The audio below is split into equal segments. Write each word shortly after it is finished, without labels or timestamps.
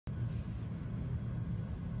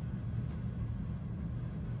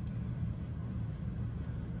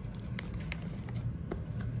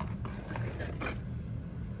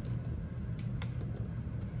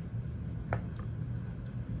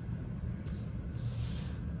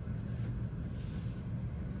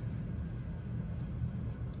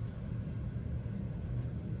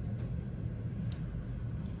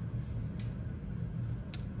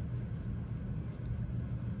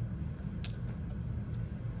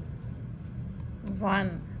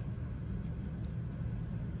1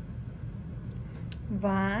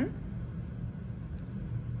 1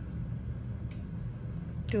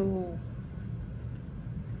 2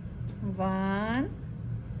 1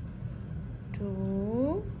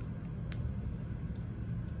 2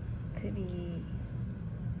 3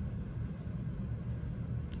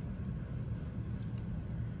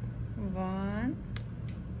 1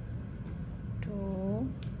 2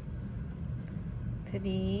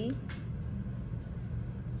 3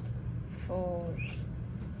 4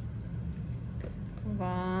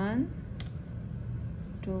 1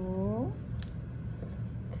 2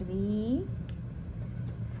 3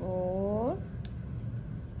 4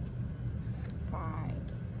 5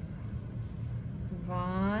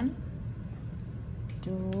 1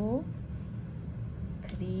 2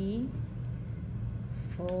 3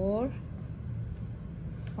 4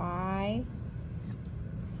 5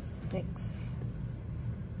 6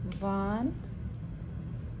 1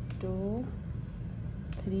 2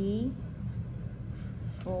 3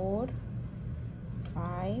 4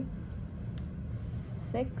 5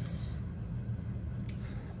 6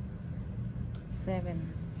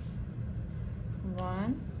 7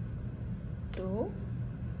 1 2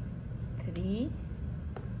 3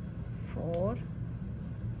 4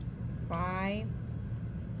 5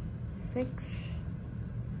 6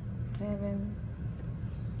 7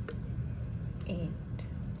 8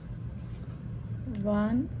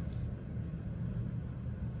 1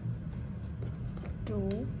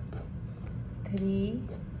 2 3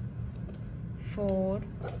 4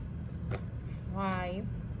 5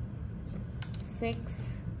 6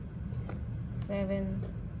 7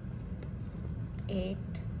 8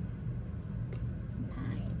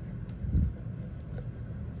 9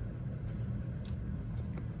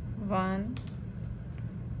 1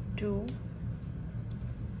 2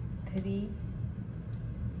 3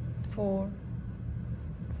 4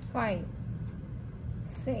 5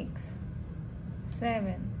 6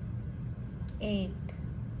 7 8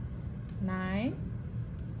 9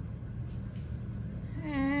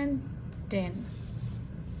 and 10.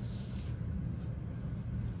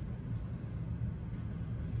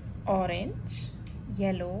 Orange,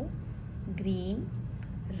 yellow, green,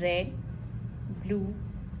 red, blue.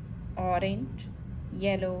 Orange,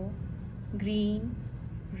 yellow, green,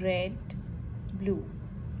 red, blue.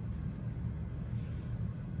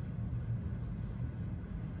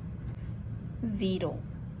 Zero.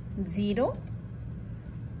 0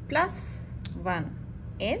 plus 1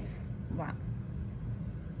 is 1.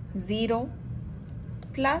 0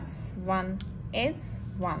 plus 1 is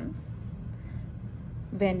 1.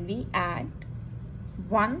 When we add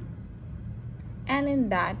 1 and in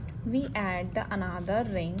that we add the another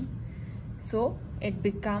ring, so it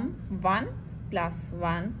become 1 plus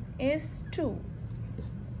 1 is 2.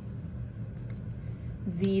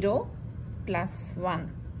 0 plus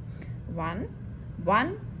 1 1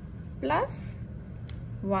 1 plus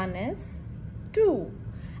 1 is 2,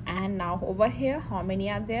 and now over here how many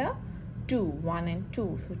are there? 2. 1 and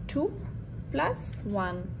 2, so 2 plus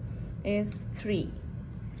 1 is 3.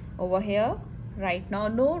 Over here right now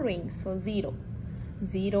no rings, so 0.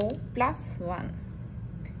 0 plus 1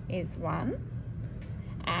 is 1,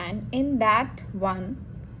 and in that one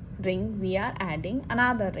ring we are adding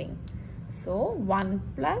another ring, so 1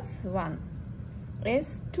 plus 1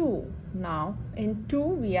 is 2. Now in 2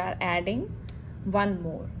 we are adding one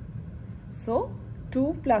more, so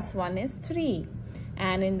 2 plus 1 is 3,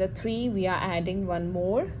 and in the 3 we are adding one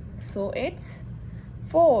more, so it's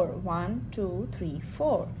 4. 1 2 3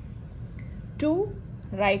 4. 2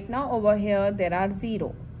 right now over here there are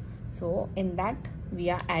 0, so in that we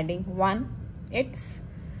are adding 1. It's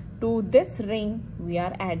to this ring we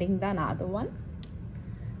are adding the another one.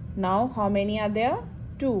 Now how many are there?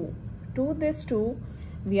 2. To this 2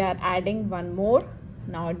 we are adding one more,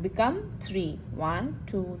 now it become 3. 1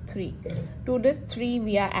 2 3. To this 3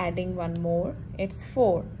 we are adding one more, it's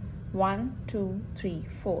 4. 1 2 3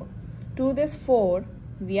 4. To this 4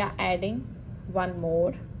 we are adding one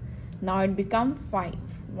more, now it become 5.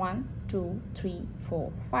 1 2 3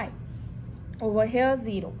 4 5. Over here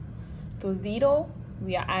 0, so 0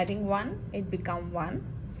 we are adding 1, it become 1.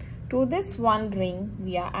 To this one ring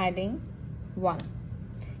we are adding 1,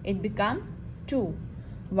 it become 2.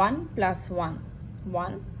 1 plus 1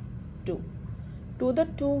 1 2. To the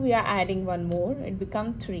 2 we are adding one more, it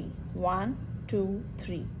become 3. 1 2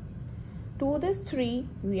 3. To this 3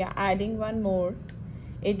 we are adding one more,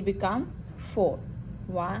 it become 4.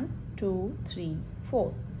 1 2 3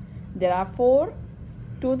 4. There are 4.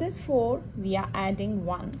 To this 4 we are adding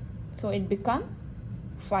 1, so it become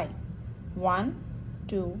 5. 1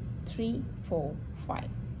 2 3 4 5.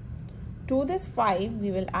 To this 5 we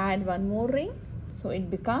will add one more ring, so it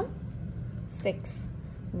becomes 6.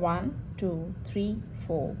 1, 2, 3,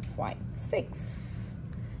 4, 5, 6.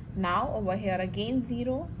 Now over here again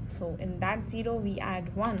 0, so in that 0 we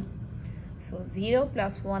add 1. So 0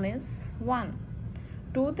 plus 1 is 1.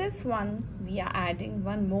 To this 1 we are adding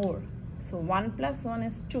one more. So 1 plus 1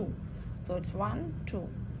 is 2. So it's 1, 2.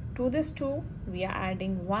 To this 2 we are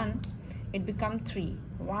adding 1. It becomes 3.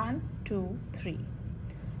 1, 2, 3.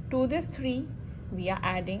 To this 3 we are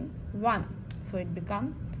adding 1. So it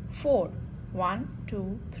becomes 4. 1,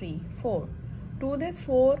 2, 3, 4. To this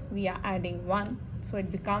 4 we are adding 1. So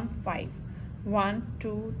it becomes 5. 1,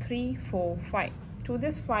 2, 3, 4, 5. To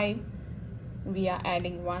this 5 we are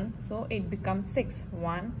adding 1. So it becomes 6.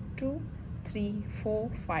 1, 2, 3, 4,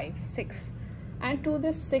 5, 6. And to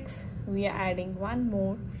this 6 we are adding one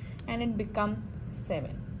more and it becomes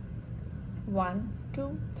 7. 1,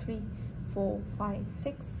 2, 3, 4, 5,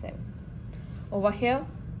 6, 7. Over here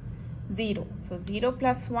 0. So 0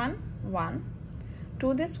 plus 1, 1.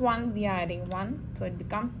 To this 1 we are adding 1. So it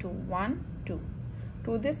becomes 2. 1, 2.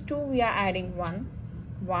 To this 2 we are adding 1.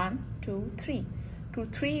 1, 2, 3. To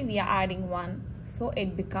 3 we are adding 1. So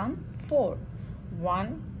it becomes 4.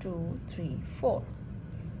 1, 2, 3, 4.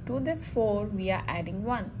 To this 4 we are adding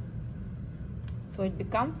 1. So it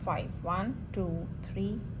becomes 5. 1, 2,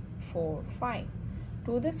 3, 4, 5.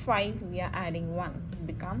 To this 5 we are adding 1. It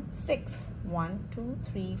becomes 6. 1, 2,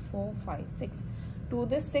 3, 4, 5, 6. To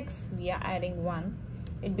this 6 we are adding 1.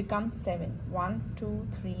 It becomes 7. 1, 2,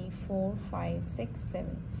 3, 4, 5, 6,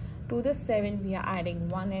 7. To this 7 we are adding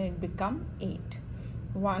 1 and it becomes 8.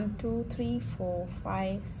 1, 2, 3, 4,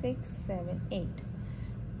 5, 6, 7, 8.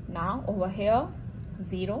 Now over here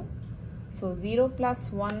 0. So 0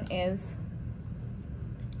 plus 1 is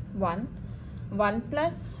 1. 1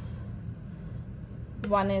 plus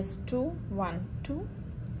 1 is 2. 1, 2.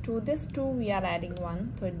 To this 2 we are adding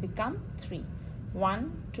 1. So it becomes 3.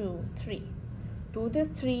 1, 2, 3. To this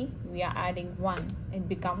 3 we are adding 1. It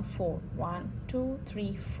becomes 4. 1, 2,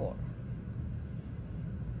 3, 4.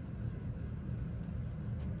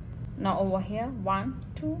 Now over here 1,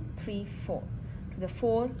 2, 3, 4. To the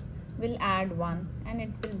 4 we'll add 1 and it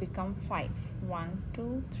will become 5. 1,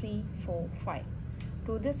 2, 3, 4, 5.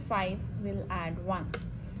 To this 5 we'll add 1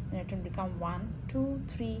 and it will become 1, 2,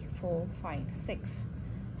 3, 4, 5, 6.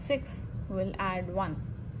 6 will add 1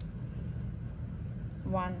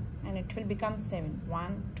 and it will become 7.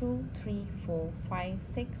 1, 2, 3, 4, 5,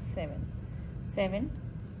 6, 7. 7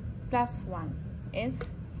 plus 1 is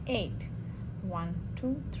 8. 1,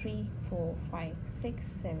 2, 3, 4, 5, 6,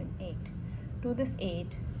 7, 8. To this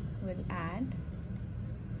 8 we'll add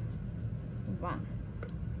 1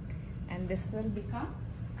 and this will become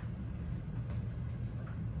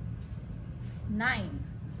 9.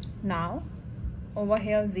 Now over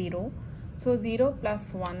here 0. So 0 plus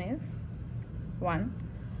 1 is 1.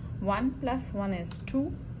 1 plus 1 is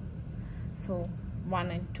 2. So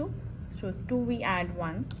 1 and 2. So 2 we add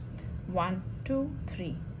 1. 1, 2,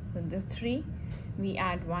 3. So this 3 we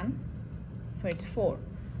add 1. So it's 4.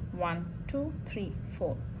 1, 2, 3,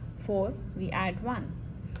 4. 4 we add 1.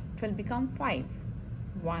 It will become 5.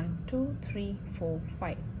 1, 2, 3, 4,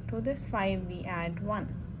 5. To this 5 we add 1.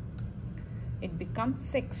 It becomes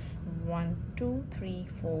 6. 1, 2, 3,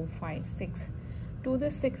 4, 5, 6. To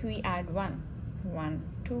this 6 we add 1. 1,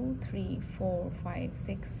 2, 3, 4, 5,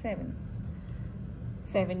 6, 7.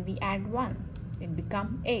 7 we add 1. It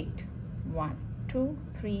becomes 8. 1, 2,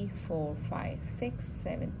 3, 4, 5, 6,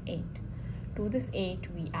 7, 8. To this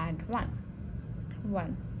 8 we add 1.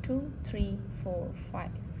 1, 2, 3, 4,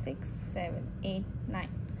 5, 6, 7, 8, 9.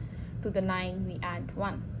 To the 9 we add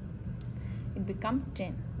 1. It becomes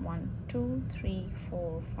 10. 1, 2, 3,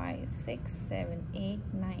 4, 5, 6, 7, 8,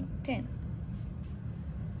 9, 10.